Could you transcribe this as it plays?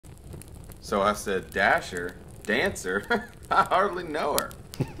So I said, Dasher, dancer? I hardly know her.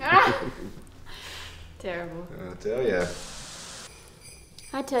 Terrible. I tell ya.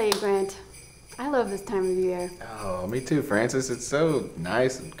 I tell you, Grant, I love this time of year. Oh, me too, Francis. It's so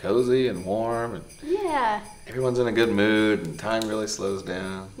nice and cozy and warm. And Yeah. everyone's in a good mood and time really slows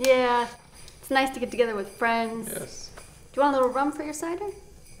down. Yeah. It's nice to get together with friends. Yes. Do you want a little rum for your cider?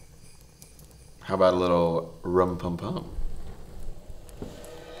 How about a little rum pum pum?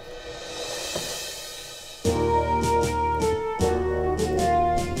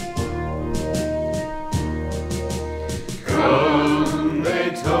 Come, they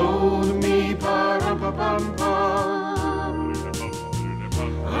told me, pa-rum-pa-pum-pum,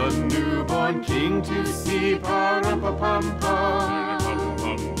 a newborn king to see, pa-rum-pa-pum-pum.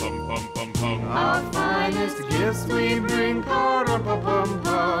 Our finest gifts we bring,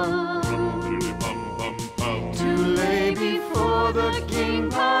 pa-rum-pa-pum-pum, to lay before the king,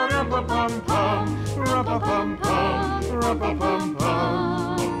 pa-rum-pa-pum-pum, rum-pa-pum-pum,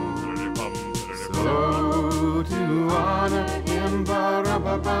 rum-pa-pum-pum. So to honor him,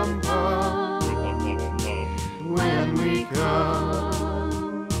 ba-rum-pa-pum-pum, when we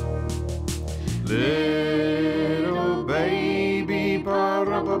come, little baby,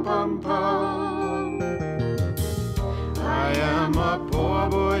 ba-rum-pa-pum-pum. I am a poor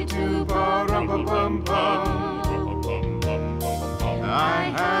boy too, ba-rum-pa-pum-pum. I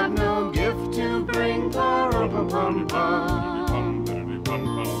have no gift to bring,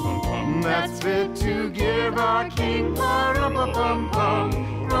 pa-rum-pa-pum-pum, that's fit to give our king,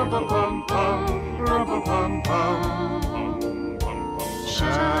 pa-rum-pa-pum-pum, rum-pa-pum-pum, rum-pa-pum-pum. Shall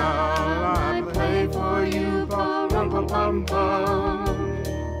I play for you, pa-rum-pa-pum-pum,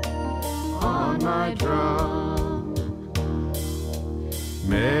 on my drum?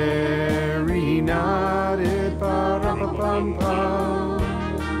 Mary nodded, pa-rum-pa-pum-pum.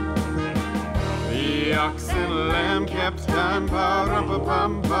 The ox and lamb kept time,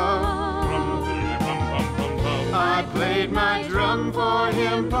 pa-rum-pa-pum-pum. I played my drum for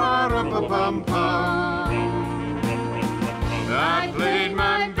him, pa-rum-pa-pum-pum. I played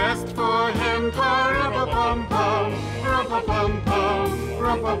my best for him, pa-rum-pa-pum-pum, rum-pa-pum-pum,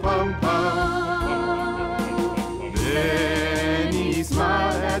 rum-pa-pum-pum. Then he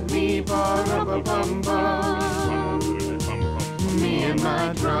smiled at me, pa-rum-pa-pum-pum, me and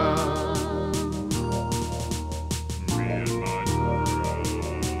my drum.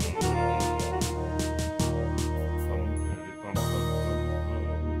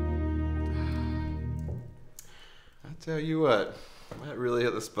 Tell you what, that really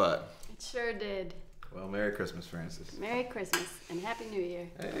hit the spot. It sure did. Well, Merry Christmas, Francis. Merry Christmas and Happy New Year.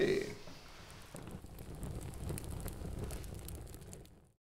 Hey.